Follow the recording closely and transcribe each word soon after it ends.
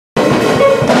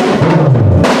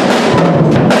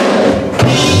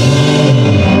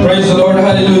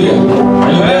Hallelujah. Are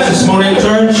you blessed this morning,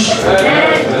 church?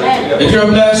 If you're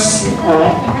blessed,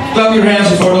 clap your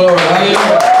hands before the Lord. Hallelujah.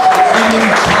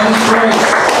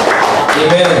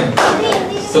 Amen.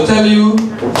 So tell you,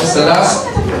 this is the last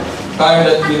time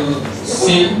that we'll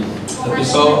see, that we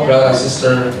saw brother and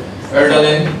sister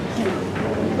Erdalyn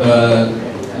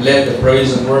led the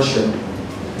praise and worship,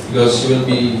 because she will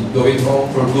be going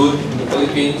home for good in the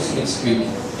Philippines next week.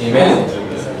 Amen.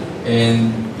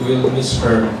 And we will miss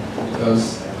her,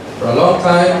 because for a long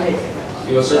time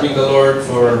he was serving the Lord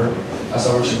as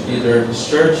a worship leader in this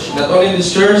church. Not only in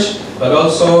this church, but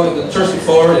also in the church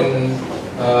before, in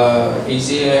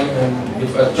ACM, and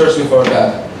at church before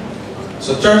that.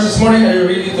 So church, this morning, are you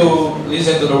ready to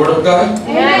listen to the Word of God?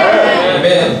 Amen.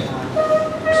 Amen.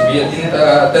 So be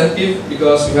attentive,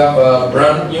 because we have a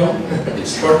brand new,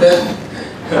 imported,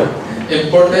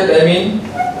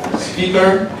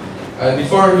 speaker. And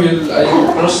before I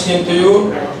introduce him to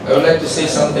you, I would like to say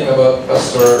something about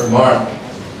Pastor Mark.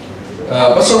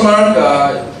 Pastor Mark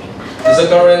is the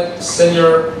current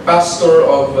senior pastor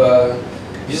of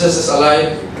Jesus is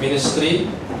Alive Ministry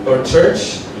or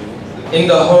Church in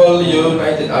the whole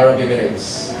United Arab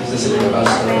Emirates. He's the senior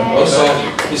pastor. Also,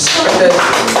 he started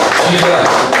Vegiga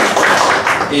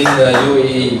in the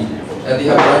UAE, and they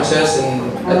have branches in,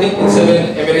 I think, in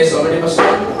 7 Emirates already, Pastor.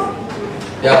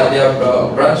 Yeah, they have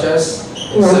branches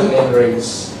in 7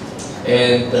 Emirates.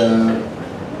 And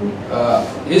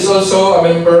he's also a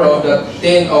member of the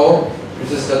TNO,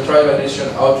 which is the Tribal Nation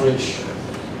Outreach.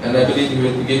 And I believe he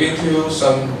will be giving to you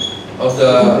some of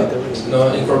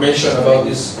the information about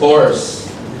this course,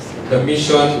 the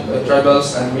Mission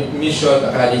Tribals and Mission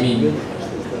Academy.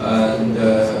 And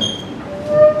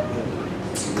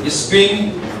he's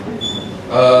been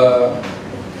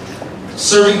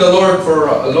serving the Lord for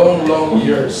long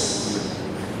years.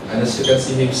 And as you can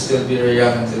see, him still very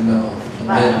young until now.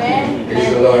 Amen. Praise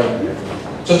the Lord.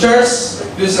 So church,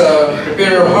 please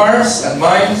prepare your hearts and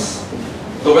minds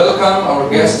to welcome our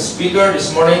guest speaker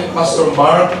this morning, Pastor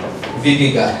Mark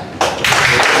Vegiga.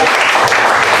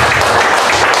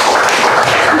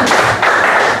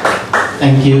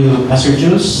 Thank you, Pastor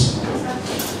Jules.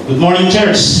 Good morning,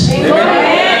 church. Amen.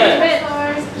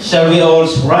 Shall we all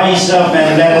rise up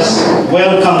and let us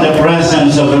welcome the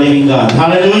presence of the living God.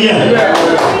 Hallelujah.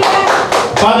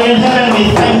 Father in heaven, we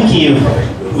thank you.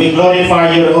 We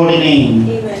glorify your holy name.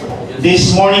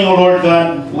 This morning, O Lord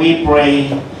God, we pray,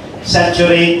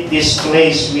 saturate this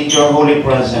place with your holy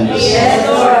presence. Yes,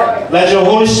 Lord. Let your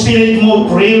Holy Spirit move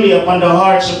freely upon the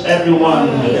hearts of everyone.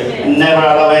 And never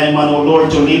allow anyone, O Lord,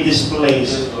 to leave this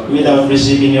place without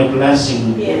receiving your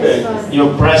blessing,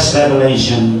 your press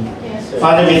revelation.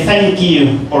 Father, we thank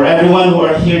you for everyone who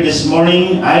are here this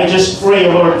morning. I just pray,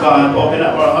 O Lord God, open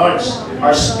up our hearts,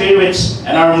 our spirits,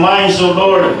 and our minds, O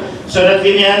Lord, so that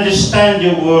we may understand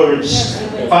your words.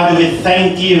 Father, we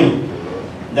thank you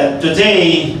that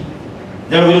today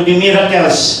there will be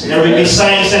miracles, there will be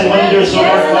signs and wonders, O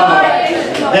Lord God.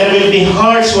 There will be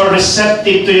hearts who are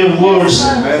receptive to your words.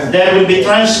 There will be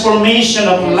transformation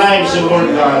of lives, O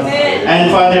Lord God.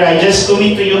 And Father, I just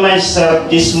commit to you myself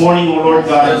this morning, O Lord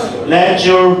God. Let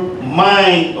your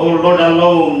mind, O Lord,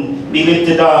 alone be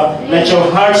lifted up. Let your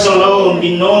hearts alone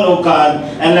be known, O God.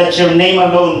 And let your name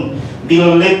alone be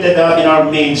lifted up in our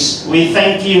midst. We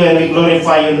thank you and we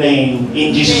glorify your name.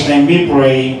 In Jesus' name we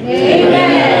pray.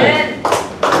 Amen.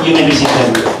 You may be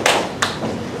seated.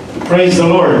 Praise the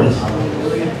Lord.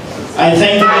 I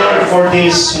thank the Lord for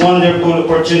this wonderful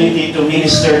opportunity to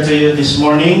minister to you this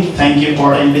morning. Thank you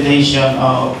for the invitation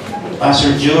of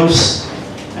Pastor Jules.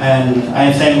 And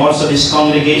I thank also this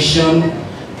congregation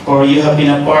for you have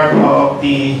been a part of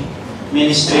the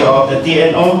ministry of the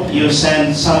TNO. You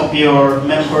sent some of your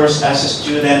members as a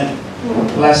student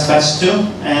last batch too.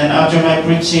 And after my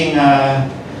preaching,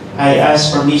 I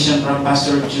asked permission from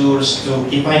Pastor Jules to,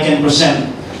 if I can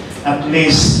present at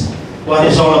least what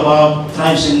is all about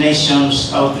Tribes and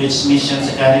Nations Outreach Missions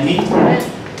Academy.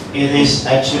 It is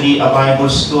actually a Bible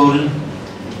school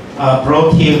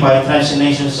brought here by Tribes and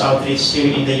Nations Outreach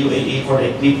here in the UAE for the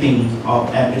equipping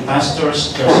of every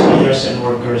pastors, church leaders, and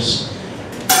workers.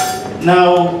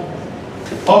 Now,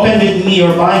 open with me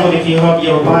your Bible if you have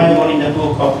your Bible in the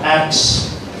book of Acts.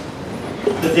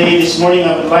 Today, this morning,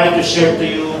 I would like to share to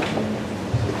you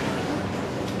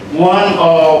one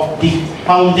of the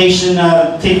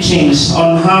foundational teachings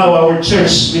on how our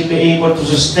church will be able to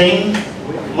sustain,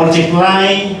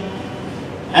 multiply,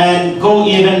 and go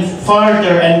even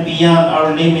farther and beyond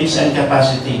our limits and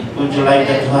capacity. Would you like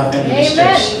that to happen in this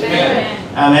church?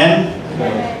 Amen.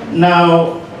 Amen.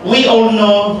 Now, we all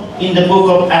know in the book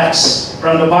of Acts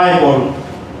from the Bible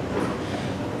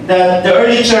that the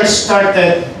early church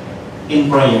started in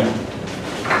prayer.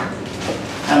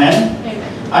 Amen?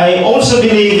 I also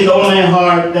believe with all my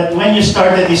heart that when you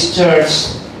started this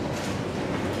church,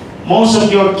 most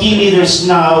of your key leaders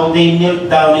now, they knelt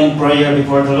down in prayer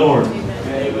before the Lord.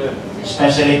 Amen.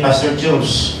 Especially Pastor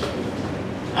Jules.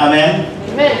 Amen?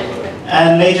 Amen.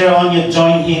 And later on, you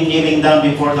join him kneeling down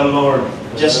before the Lord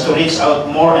just to reach out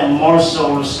more and more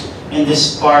souls in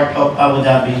this part of Abu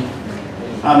Dhabi.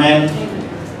 Amen?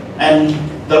 And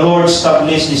the Lord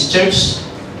established this church.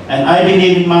 And I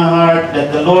believe in my heart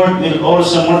that the Lord will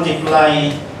also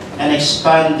multiply and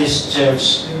expand this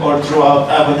church all throughout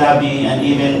Abu Dhabi and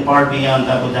even far beyond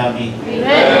Abu Dhabi. Amen.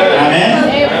 Amen?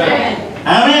 Amen.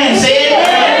 Amen. Say it.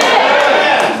 Amen.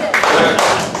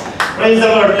 Praise the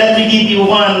Lord. Let me give you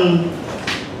one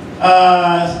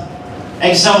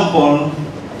example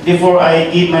before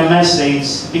I give my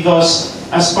message, because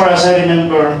as far as I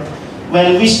remember,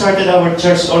 when we started our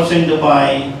church also in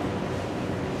Dubai,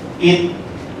 it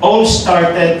all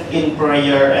started in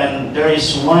prayer, and there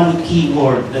is one key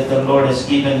word that the Lord has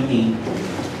given me,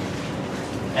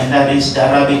 and that is the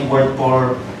Arabic word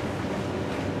for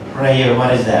prayer.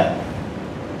 What is that?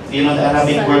 Do you know the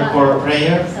Arabic word for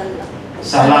prayer?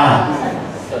 Salah.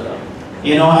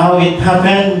 You know how it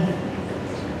happened?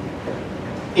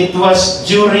 It was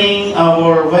during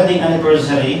our wedding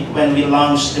anniversary when we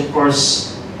launched the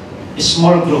first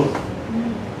small group.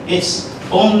 It's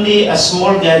only a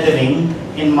small gathering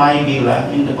in my villa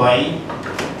in Dubai.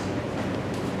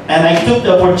 And I took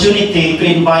the opportunity to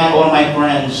invite all my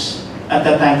friends. At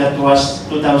that time, that was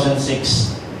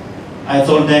 2006. I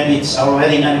told them, it's our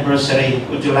wedding anniversary.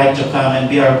 Would you like to come and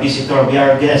be our visitor, be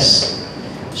our guest?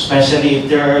 Especially if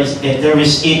there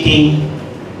is eating.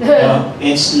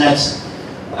 It's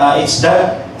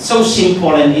that so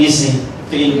simple and easy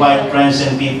to invite friends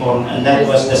and people. And that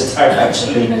was the start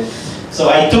actually. So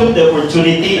I took the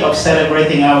opportunity of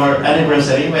celebrating our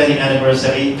anniversary, wedding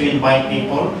anniversary, to invite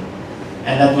people.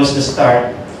 And that was the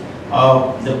start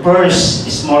of the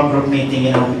first small group meeting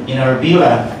in our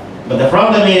villa. But the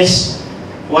problem is,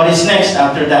 what is next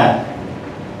after that?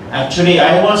 Actually,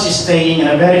 I was staying in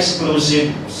a very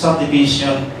exclusive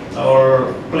subdivision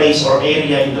or place or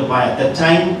area in Dubai at that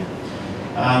time.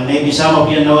 Maybe some of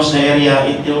you knows the area.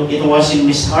 It was in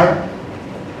Mishar,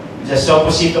 just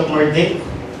opposite of Murdik.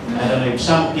 I don't know if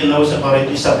some of you knows about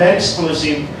it. It's a very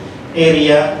exclusive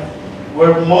area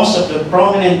where most of the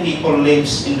prominent people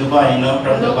lives in Dubai,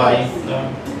 from Dubai.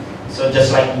 So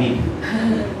just like me,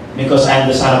 because I'm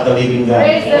the son of the living God.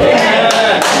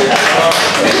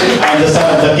 I'm the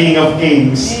son of the King of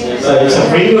Kings. So it's a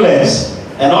privilege.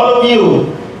 And all of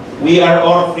you, we are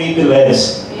all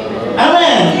privileged.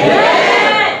 Amen.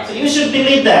 So you should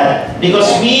believe that,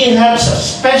 because we have a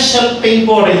special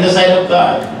favor in the sight of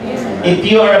God. If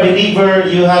you are a believer,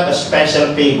 you have a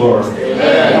special favor.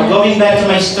 Now, going back to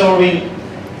my story,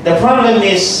 the problem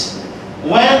is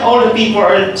when all the people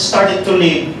are started to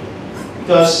leave,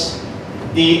 because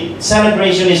the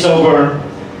celebration is over,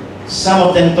 some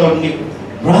of them told me,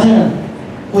 "Brother,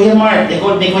 Kuya Mark," they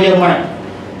called me Kuya Mark,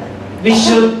 "we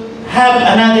should have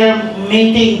another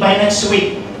meeting by next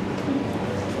week."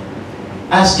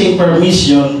 Asking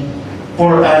permission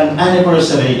for an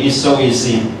anniversary is so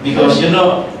easy, because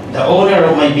the owner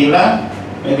of my villa,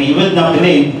 maybe you would not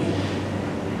believe,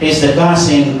 is the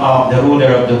cousin of the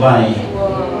ruler of Dubai.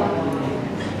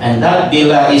 And that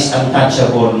villa is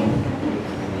untouchable.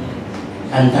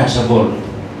 Untouchable.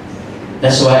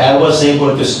 That's why I was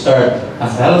able to start a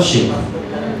fellowship.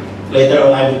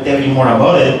 Later on, I will tell you more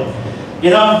about it.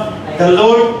 The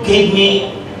Lord gave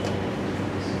me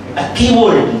a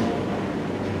keyword.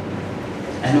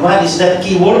 And what is that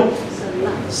keyword?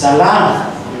 Salah.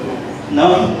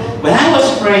 No? When I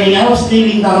was praying, I was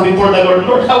kneeling down before the Lord.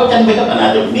 Lord, how can we have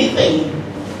another meeting?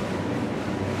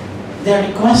 They're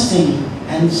requesting.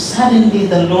 And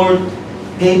suddenly the Lord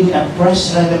gave me a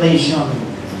fresh revelation.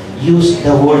 Use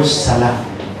the word Salah.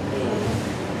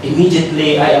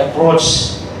 Immediately I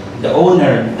approached the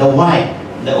owner, the wife,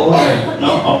 the owner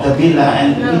of the villa.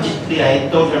 And immediately I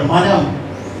told her, "Madam,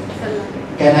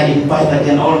 can I invite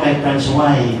again all my friends?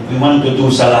 Why? We want to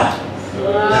do Salah."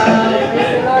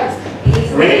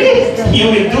 Really? You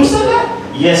will do Salah?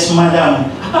 Yes, madam.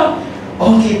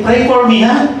 Okay, pray for me,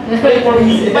 huh? Pray for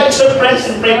me. Invite your friends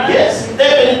and pray. Yes,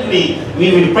 definitely.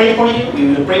 We will pray for you.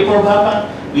 We will pray for Papa.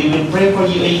 We will pray for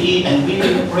UAE, and we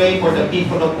will pray for the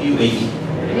people of UAE.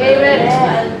 Amen.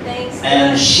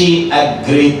 And she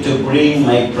agreed to bring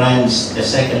my friends the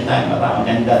second time around,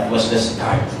 and that was the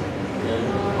start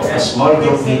of a small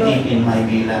group meeting in my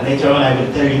villa. Later on, I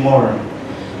will tell you more.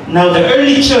 Now, the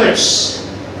early church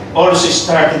also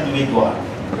started with what?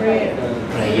 Prayer.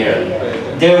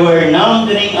 There were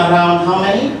numbering around how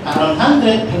many? Around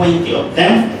 120 of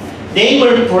them. They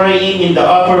were praying in the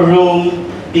upper room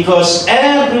because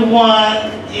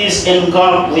everyone is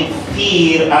engulfed with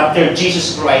fear after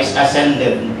Jesus Christ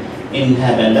ascended in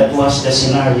heaven. That was the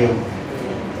scenario.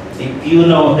 If you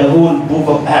know the whole book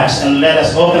of Acts, and let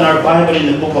us open our Bible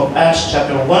in the book of Acts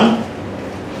chapter 1.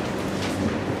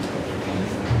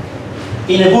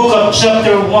 In the book of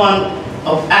chapter 1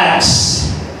 of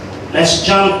Acts, let's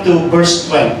jump to verse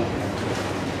 12.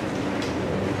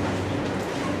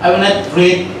 I will not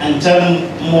read and tell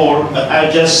more, but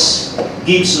I'll just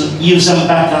give you some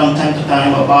background time to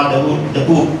time about the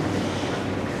book.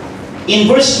 In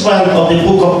verse 12 of the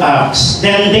book of Acts,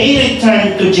 then they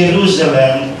returned to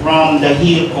Jerusalem from the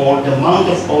hill called the Mount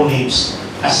of Olives,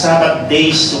 a Sabbath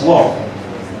day's walk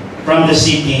from the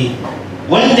city.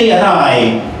 When they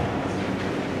arrived,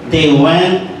 they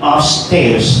went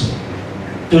upstairs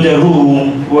to the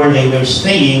room where they were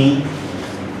staying.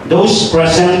 Those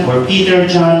present were Peter,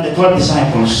 John, the 12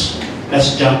 disciples.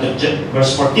 Let's jump to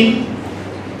verse 14.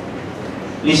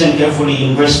 Listen carefully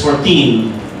in verse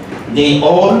 14. They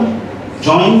all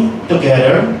joined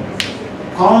together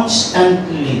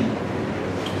constantly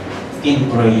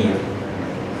in prayer.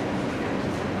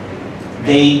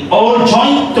 They all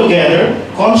joined together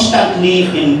constantly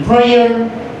in prayer,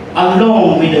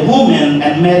 along with the woman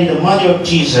and Mary, the mother of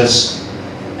Jesus,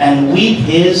 and with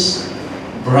his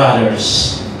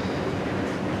brothers.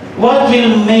 What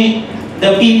will make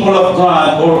the people of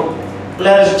God, or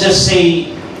let us just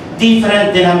say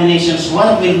different denominations,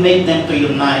 what will make them to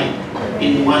unite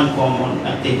in one common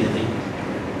activity?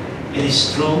 It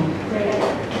is through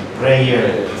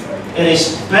prayer. It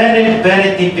is very,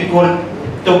 very difficult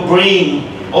to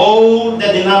bring all the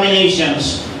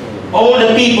denominations, all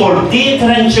the people,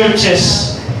 different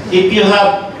churches, if you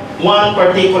have one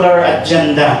particular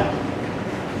agenda.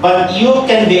 But you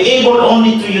can be able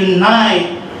only to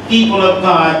unite people of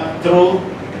God through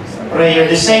prayer.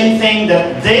 The same thing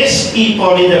that these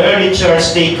people in the early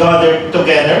church, they gathered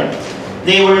together.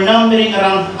 They were numbering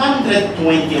around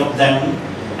 120 of them,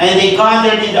 and they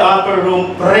gathered in the upper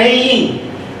room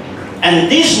praying.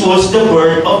 And this was the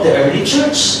word of the early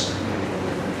church.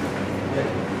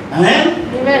 Amen?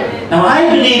 Amen. Now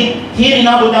I believe here in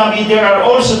Abu Dhabi there are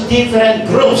also different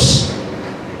groups.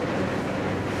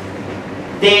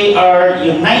 They are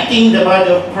uniting the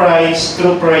body of Christ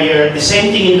through prayer. The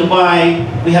same thing in Dubai.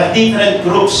 We have different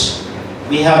groups.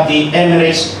 We have the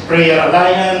Emirates Prayer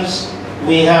Alliance.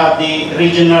 We have the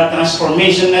Regional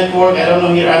Transformation Network. I don't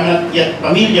know here, I'm not yet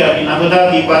familiar in Abu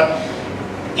Dhabi, but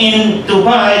in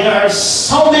Dubai there are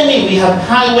so many. We have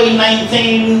Highway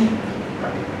 19.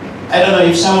 I don't know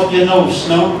if some of you know,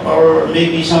 or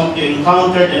maybe some of you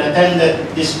encountered and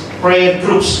attended these prayer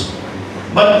groups.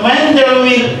 But when there will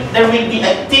be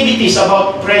activities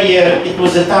about prayer, it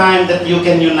was the time that you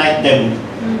can unite them.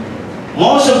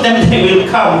 Most of them, they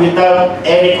will come without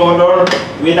any color,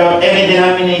 without any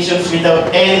denominations,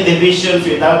 without any divisions,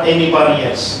 without any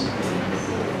barriers.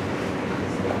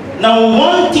 Now,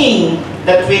 one thing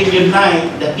that will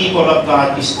unite the people of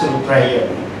God is through prayer.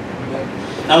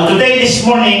 Now today, this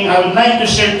morning, I would like to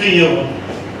share to you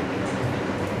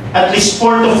at least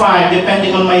 4 to 5,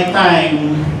 depending on my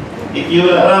time, if you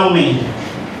will allow me.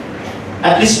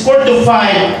 At least 4 to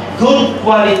 5 good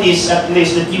qualities at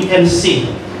least that you can see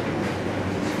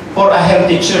for a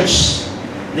healthy church.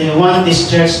 Do you want this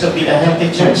church to be a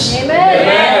healthy church?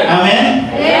 Amen.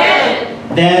 Amen?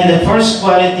 Amen. Then the first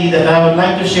quality that I would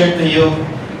like to share to you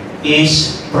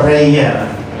is prayer.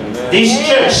 This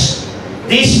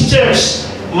church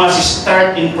must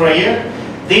start in prayer.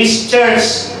 This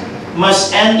church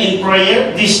must end in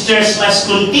prayer. This church must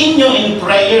continue in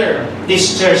prayer.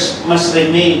 This church must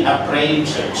remain a praying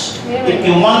church. If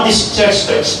you want this church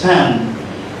to expand,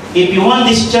 if you want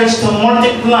this church to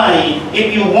multiply,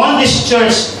 if you want this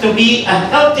church to be a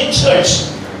healthy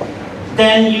church,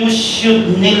 then you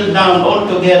should kneel down all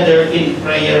together in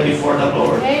prayer before the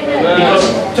Lord. Amen. Because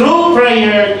through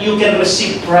prayer, you can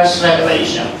receive fresh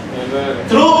revelation.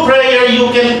 Through prayer, you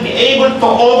can be able to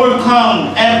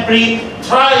overcome every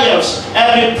trials,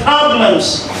 every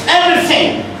problems,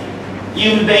 everything.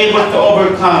 You will be able to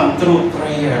overcome through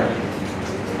prayer.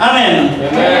 Amen.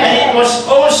 Amen. And it was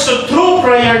also through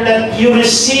prayer that you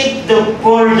receive the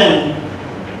burden.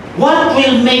 What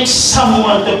will make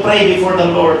someone to pray before the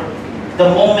Lord? The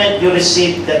moment you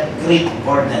receive that great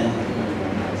burden.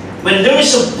 When there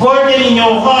is a burden in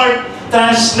your heart,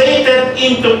 translated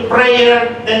into prayer,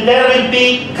 then there will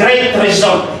be great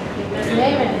result.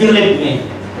 Amen. Believe me.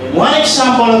 One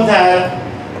example of that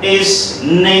is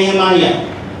Nehemiah.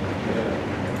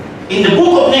 In the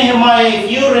book of Nehemiah, if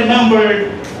you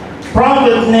remember,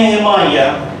 Prophet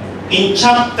Nehemiah, in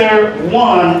chapter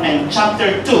 1 and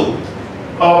chapter 2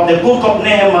 of the book of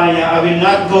Nehemiah, I will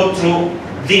not go through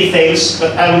details,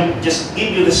 but I will just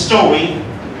give you the story.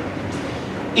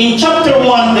 In chapter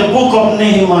 1, the book of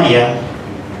Nehemiah,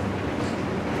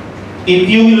 if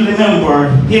you will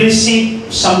remember, he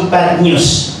received some bad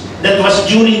news. That was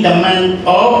during the month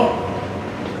of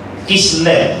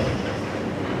Kislev.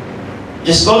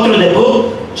 Just go through the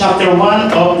book, chapter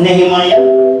 1 of Nehemiah.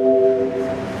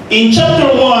 In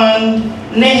chapter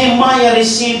 1, Nehemiah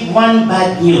received one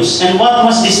bad news. And what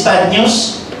was this bad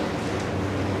news?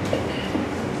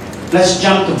 Let's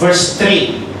jump to verse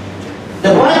 3.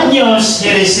 The bad news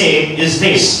he received is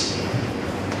this.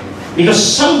 Because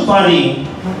somebody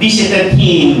visited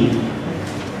him,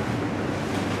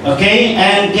 okay,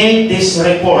 and gave this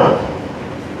report.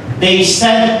 They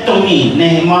said to me,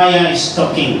 Nehemiah is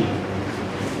talking,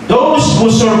 those who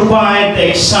survived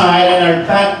the exile and are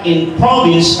back in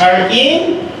province are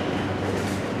in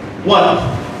what?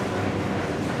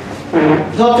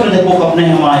 Go through the book of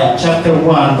Nehemiah, chapter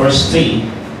 1, verse 3.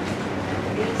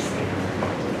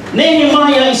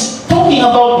 Nehemiah is talking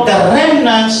about the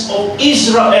remnants of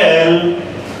Israel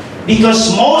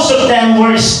because most of them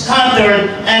were scattered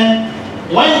and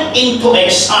went into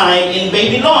exile in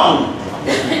Babylon.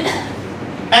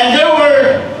 And there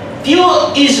were few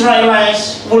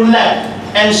Israelites who left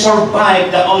and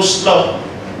survived the onslaught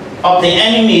of the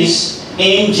enemies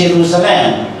in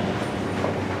Jerusalem.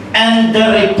 And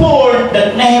the report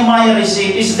that Nehemiah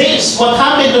received is this: what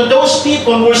happened to those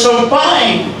people who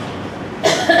survived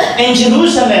in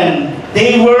Jerusalem?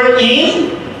 They were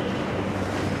in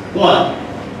what?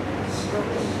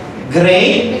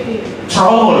 Great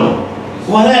trouble.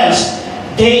 What else?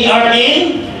 They are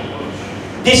in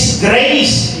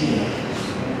disgrace.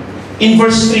 In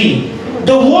verse 3,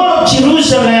 the wall of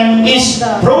Jerusalem is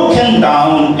broken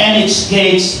down and its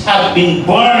gates have been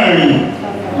burned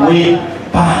with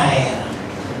fire.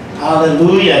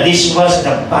 Hallelujah. This was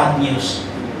the bad news.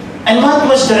 And what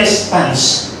was the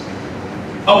response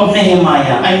of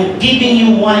Nehemiah? I'm giving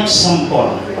you one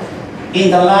example in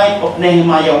the life of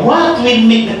Nehemiah. What will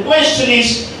make, the question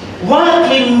is, what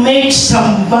will make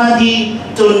somebody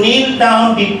to kneel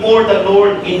down before the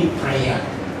Lord in prayer?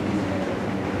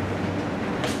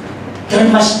 There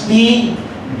must be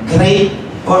great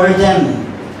burden.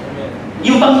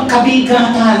 Yung bang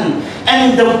kabigatan.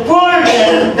 And the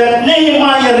burden that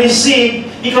Nehemiah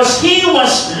received because he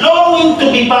was longing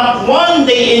to be back one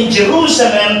day in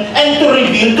Jerusalem and to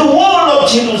rebuild the wall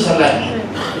of Jerusalem.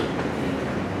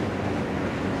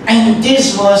 And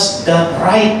this was the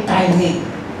right timing.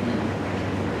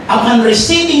 Upon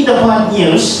receiving the bad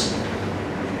news,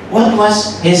 what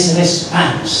was his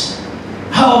response?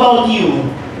 How about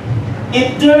you?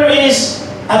 If there is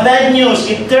a bad news,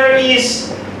 if there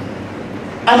is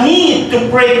a need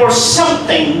to pray for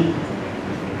something,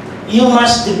 you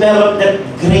must develop that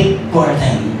great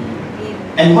burden.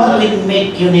 And what will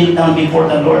make you kneel down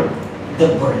before the Lord?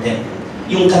 The burden.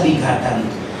 Yung kabigatan.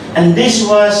 And this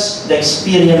was the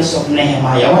experience of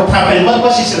Nehemiah. What happened? What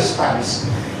was his response?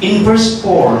 In verse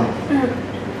 4,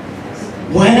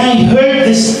 when I heard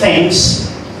these things,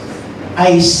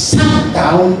 I sat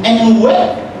down and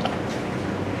wept.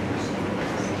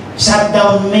 Sat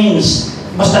down means,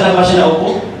 basta lang ba siya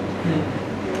naupo?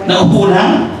 Naupo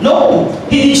lang? No!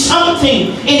 He did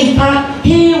something. In fact,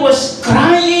 he was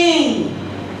crying.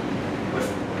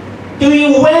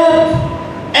 He wept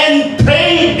and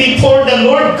prayed before the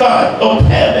Lord God of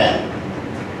heaven.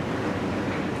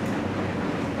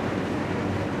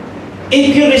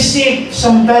 If you receive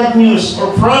some bad news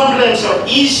or problems or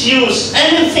issues,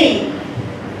 anything,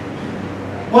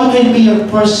 what will be your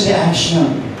first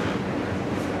reaction?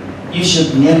 You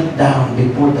should kneel down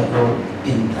before the Lord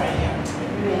in prayer.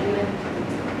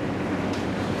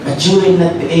 But you will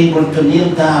not be able to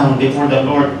kneel down before the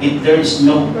Lord if there is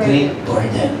no great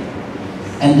burden.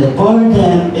 And the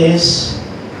burden is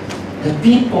the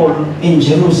people in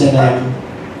Jerusalem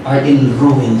are in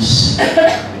ruins,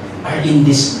 are in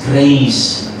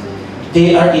disgrace.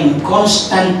 They are in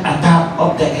constant attack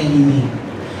of the enemy.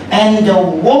 And the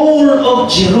wall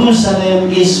of Jerusalem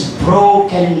is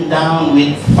broken down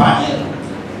with fire.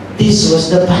 This was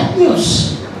the bad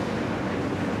news.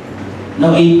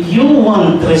 Now, if you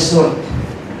want result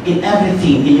in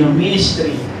everything, in your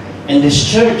ministry, in this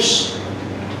church,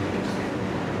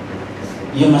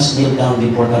 you must kneel down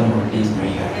before the Lord in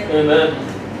prayer. Amen.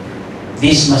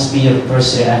 This must be your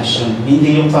first reaction.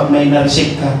 Hindi yung pag may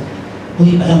na-receive ka,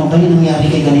 uy, alam mo ba yung nangyari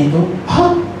kay ganito?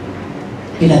 Ha?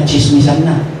 Pinag-chismisan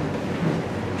na.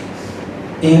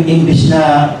 Imbis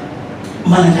na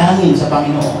manalangin sa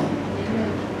Panginoon.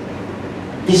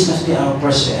 This must be our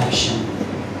first reaction.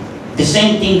 The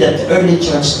same thing that the early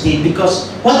church did, because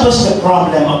what was the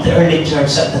problem of the early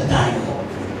church at the time?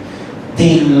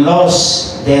 They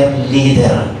lost their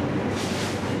leader.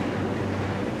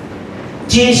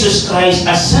 Jesus Christ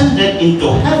ascended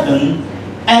into heaven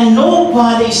and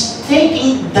nobody is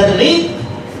taking the lead.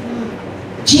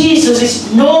 Jesus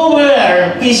is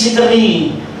nowhere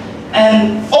physically,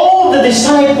 and all the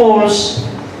disciples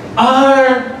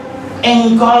are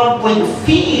engulfed with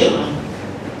fear,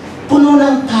 puno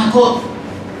ng takot.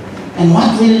 And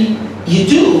what will you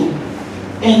do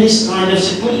in this kind of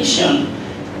situation?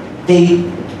 They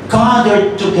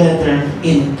gathered together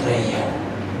in prayer.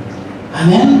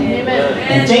 Amen? Amen.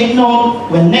 And take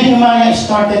note, when Nehemiah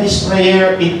started his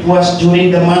prayer, it was during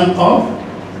the month of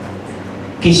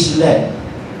Kislev.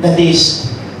 That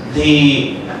is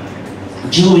the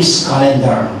Jewish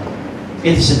calendar.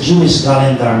 It is a Jewish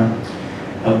calendar.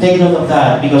 Now take note of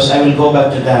that, because I will go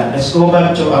back to that. Let's go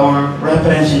back to our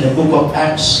reference in the book of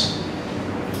Acts.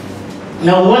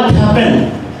 Now what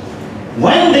happened?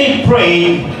 When they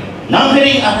prayed,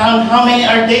 numbering around, how many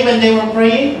are they when they were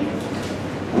praying?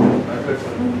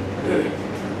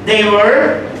 They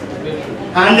were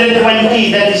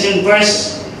 120, that is in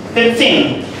verse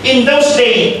 15. In those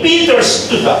days, Peter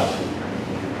stood up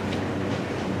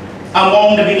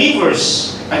among the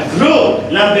believers, a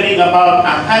group numbering about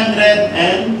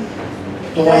 120.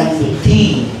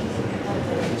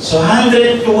 So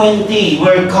 120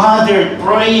 were gathered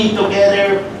praying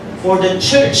together for the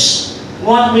church.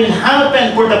 What will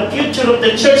happen for the future of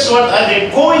the church? What are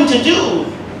they going to do?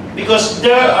 Because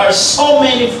there are so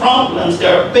many problems they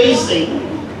are facing.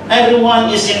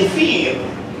 Everyone is in fear.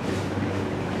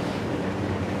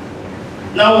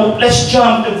 Now, let's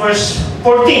jump to verse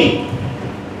 14.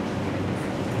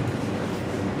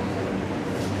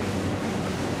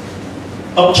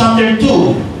 Of chapter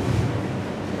 2.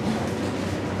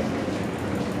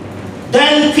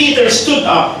 Then Peter stood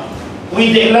up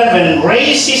with the 11,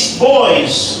 raised his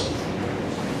voice,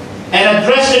 and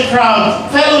addressed the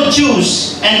crowd, fellow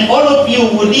Jews, and all of you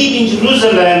who live in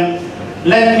Jerusalem,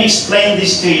 let me explain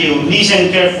this to you.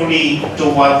 Listen carefully to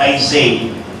what I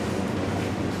say.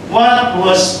 What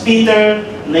was Peter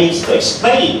needs to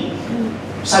explain?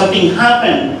 Something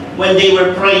happened when they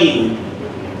were praying.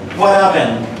 What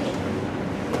happened?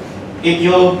 If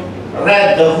you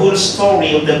read the whole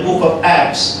story of the book of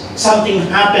Acts, something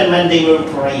happened when they were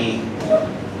praying.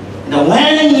 Now,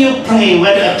 when you pray,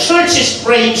 when a church is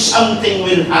praying, something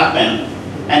will happen.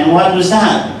 And what was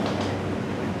that?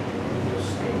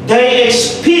 They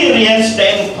experienced the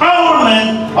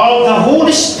empowerment of the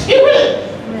Holy Spirit.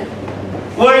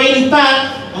 Where in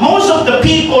fact, most of the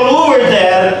people who were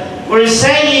there were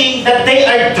saying that they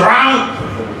are drunk.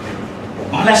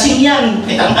 Malasing yan.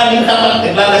 Tanghaling tapat,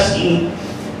 naglalasing.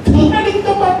 Tanghaling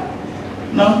tapat.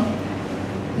 No?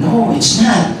 No, it's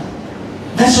not.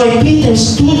 That's why Peter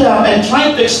stood up and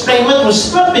tried to explain what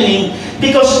was happening,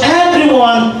 because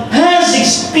everyone has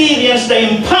experienced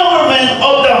the empowerment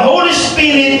of the Holy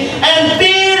Spirit and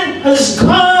fear has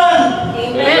gone.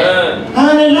 Amen.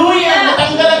 Hallelujah!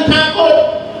 Natanggal ang takot.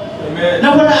 Amen.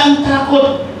 Nawala ang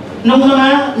takot ng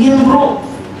mga miyembro.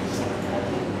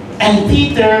 And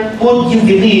Peter, would you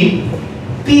believe,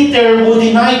 Peter would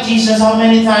deny Jesus how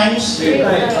many times? 3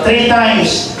 times. 3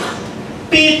 times.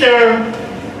 Peter,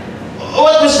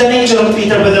 what was the nature of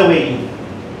Peter, by the way?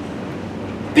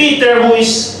 Peter, who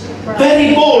is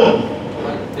very bold,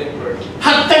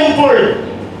 hot-tempered.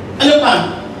 Ano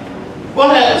pa?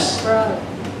 What else?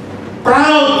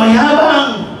 Proud,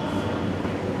 mayabang.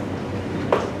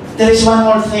 There is one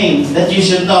more thing that you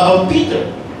should know about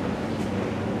Peter.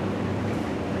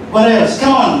 What else?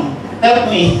 Come on,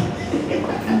 help me.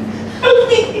 Help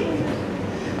me.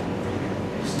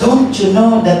 Don't you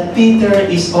know that Peter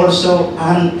is also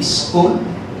unschooled?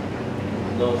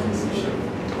 No.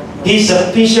 He's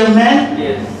a fisherman,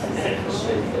 Yes.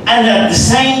 and at the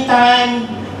same time,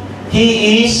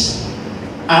 he is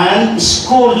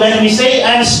unschooled. When we say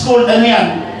unschooled, ano yan?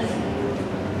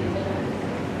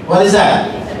 What is that?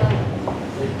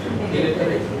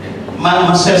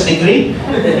 Master's degree?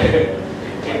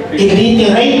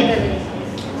 Illiterate?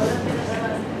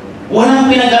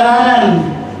 Walang pinag-aralan.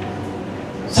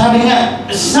 Sabi nga,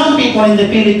 some people in the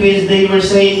Philippines, they were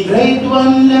saying, grade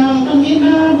 1 lang ang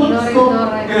inabot ko.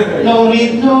 No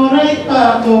read, no write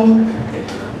pa ako.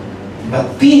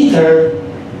 But Peter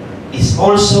is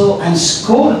also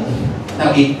unschooled.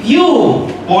 Now, if you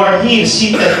who are here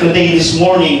seated today this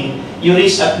morning, you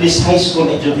reach at least high school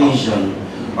education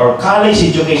or college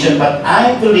education, but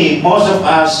I believe most of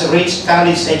us reach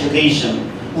college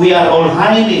education. we are all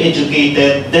highly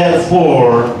educated,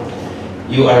 therefore,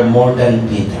 you are more than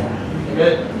Peter.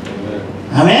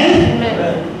 Amen?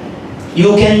 Amen.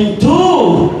 You can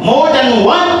do more than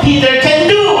what Peter can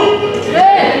do.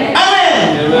 Amen.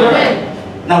 Amen?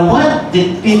 Amen. Now, what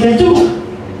did Peter do?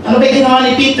 Ano ba ginawa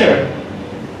ni Peter?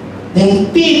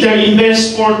 Then Peter, in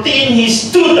verse 14, he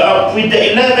stood up with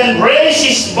the 11, raised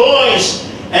his voice,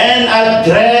 and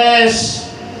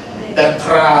addressed the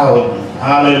crowd.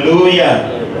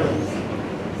 Hallelujah.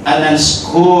 An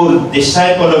unschooled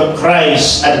disciple of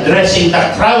Christ addressing the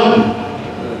crowd.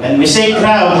 And we say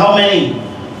crowd, how many?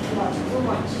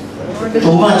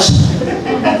 Too much.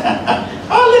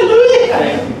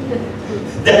 Hallelujah.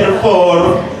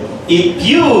 Therefore, if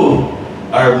you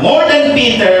are more than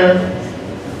Peter,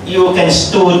 you can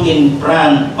stand in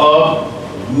front of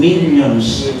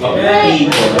millions of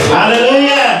people.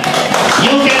 Hallelujah.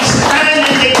 You can stand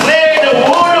and declare the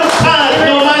word of God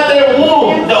no matter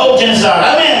who the audience are.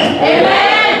 Amen.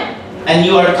 Amen. And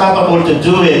you are capable to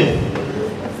do it.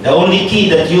 The only key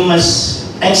that you must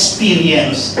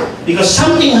experience, because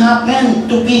something happened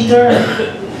to Peter.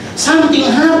 Something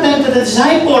happened to the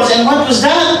disciples, and what was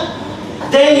that?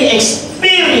 They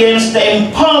experienced the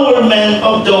empowerment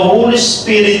of the Holy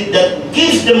Spirit that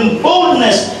gives them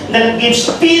boldness, that gives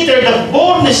Peter the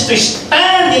boldness to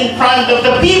stand in front of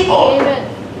the people.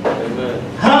 Amen.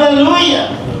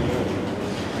 Hallelujah.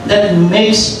 That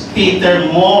makes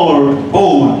Peter more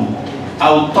bold,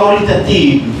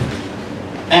 authoritative,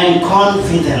 and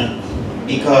confident,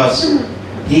 because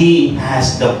he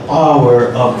has the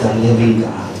power of the living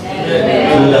God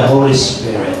through the Holy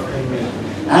Spirit.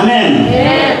 Amen.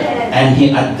 Amen. And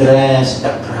he addressed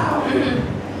the crowd.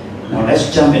 Now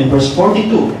let's jump in verse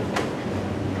 42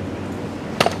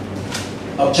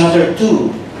 of chapter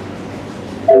 2.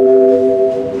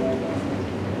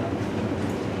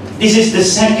 This is the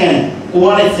second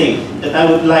quality that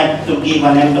I would like to give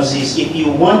an emphasis. If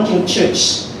you want your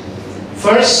church,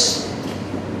 first,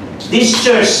 this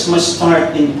church must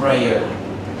start in prayer.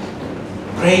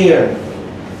 Prayer.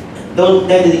 Don't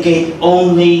dedicate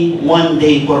only one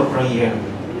day for prayer.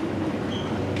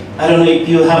 I don't know if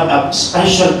you have a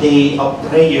special day of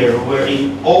prayer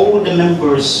wherein all the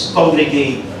members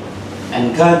congregate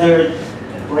and gather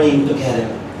praying together.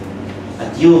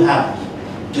 But you have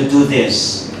to do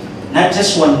this. Not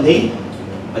just one day,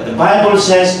 but the Bible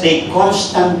says they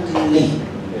constantly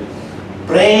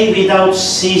pray without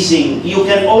ceasing. You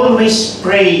can always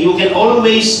pray. You can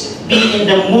always be in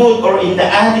the mood or in the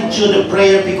attitude of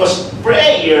prayer, because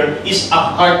prayer is a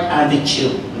heart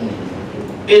attitude.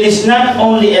 It is not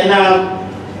only enough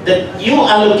that you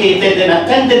allocated and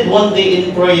attended one day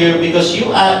in prayer because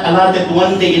you allotted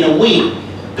one day in a week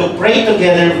to pray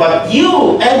together, but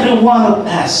you, every one of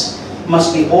us,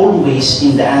 must be always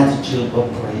in the attitude of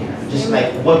prayer. Just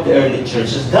like what the early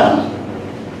church has done.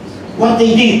 What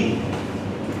they did.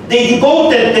 They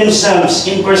devoted themselves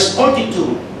in verse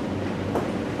 42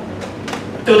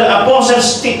 to the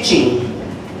apostles' teaching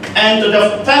and to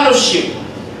the fellowship,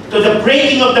 to the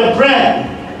breaking of the bread,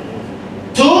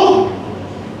 to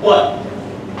what?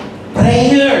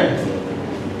 Prayer.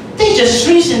 They just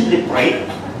recently prayed.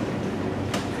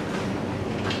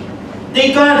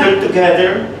 They gathered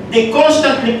together, they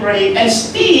constantly prayed, and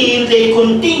still they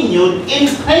continued in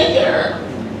prayer.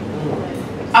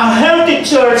 A healthy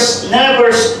church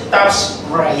never stops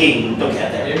praying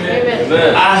together.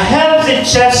 Amen. A healthy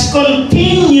church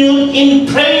continued in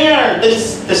prayer. This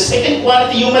is the second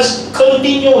quality. You must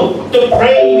continue to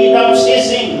pray without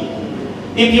ceasing.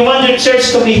 If you want your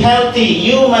church to be healthy,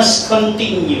 you must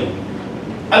continue.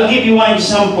 I'll give you one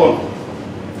example.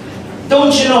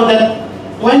 Don't you know that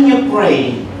when you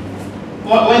pray,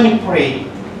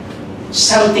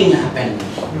 something happens.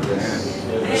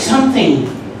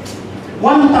 Something.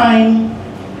 One time,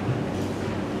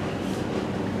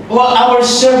 well, our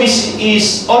service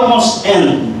is almost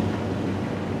end.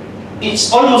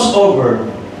 It's almost over.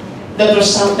 That was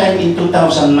sometime in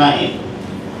 2009.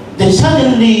 Then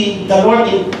suddenly, the Lord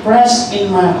impressed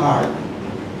in my heart,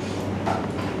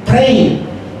 pray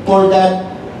for that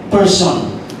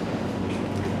person.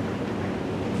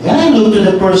 When I look to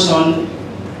the person,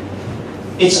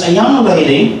 it's a young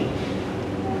lady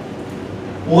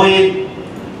with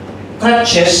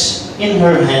crutches in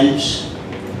her hands.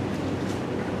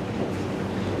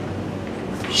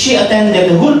 She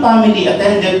attended, the whole family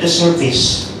attended the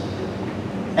service.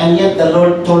 And yet the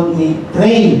Lord told me,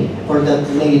 pray for that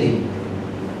lady.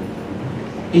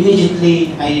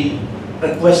 Immediately, I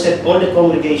requested all the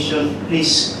congregation,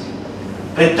 please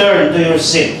return to your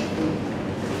seat.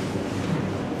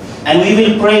 And we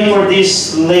will pray for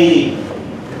this lady.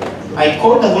 I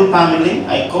called the whole family,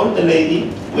 I called the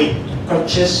lady, with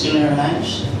crutches in her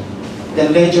hands.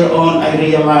 Then later on, I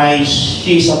realized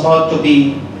she's about to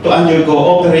undergo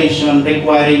operation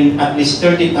requiring at least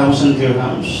 30,000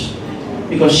 dirhams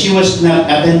because she was not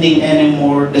attending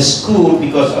anymore the school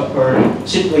because of her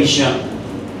situation.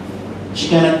 She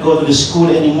cannot go to the school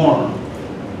anymore.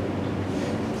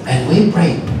 And we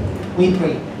prayed. We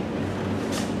prayed.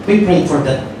 We prayed for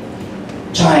that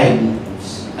child.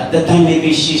 At the time,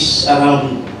 maybe she's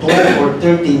around 12 or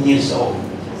 13 years old.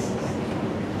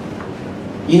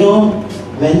 You know,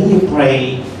 when you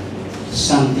pray,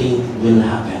 something will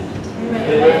happen.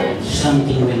 Amen.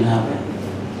 Something will happen.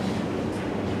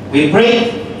 We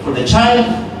prayed for the child.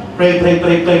 Pray.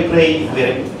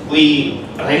 We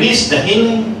release the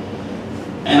healing.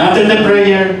 And after the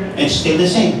prayer, it's still the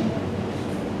same.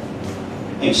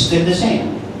 It's still the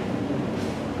same.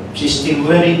 She's still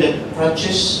wearing the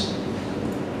crutches.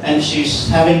 And she's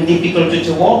having difficulty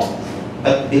to walk.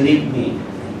 But believe me,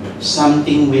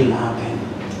 something will happen.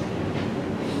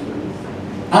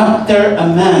 After a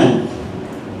month,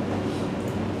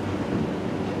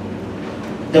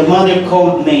 the mother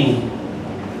called me.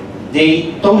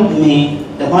 The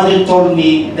mother told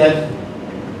me that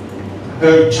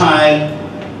her child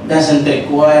doesn't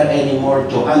require anymore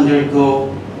to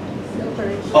undergo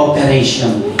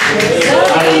operation.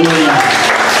 Hallelujah.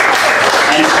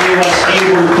 And she was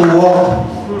able to walk.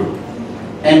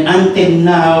 And until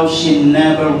now, she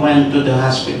never went to the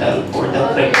hospital for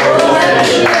that required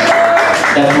operation.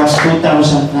 That was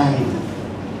 2009.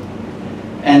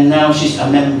 And now she's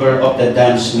a member of the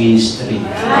dance ministry.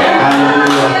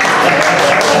 Hallelujah.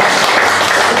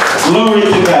 Glory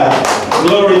to God.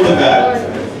 Glory to God.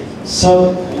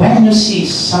 So when you see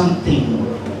something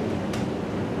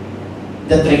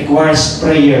that requires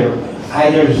prayer,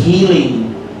 either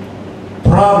healing,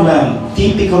 problem,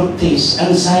 difficulties,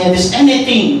 anxieties,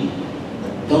 anything,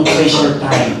 don't waste your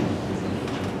time.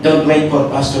 Don't wait for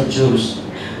Pastor Jules.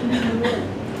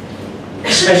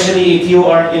 Especially if you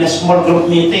are in a small group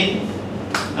meeting.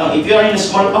 If you are in a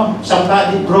small,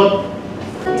 somebody brought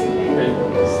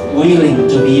willing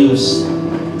to be used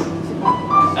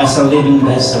as a living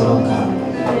vessel of God.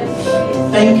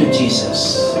 Thank you,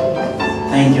 Jesus.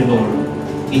 Thank you, Lord.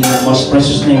 In your most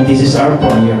precious name, this is our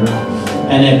prayer.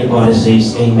 And everybody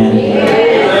says amen.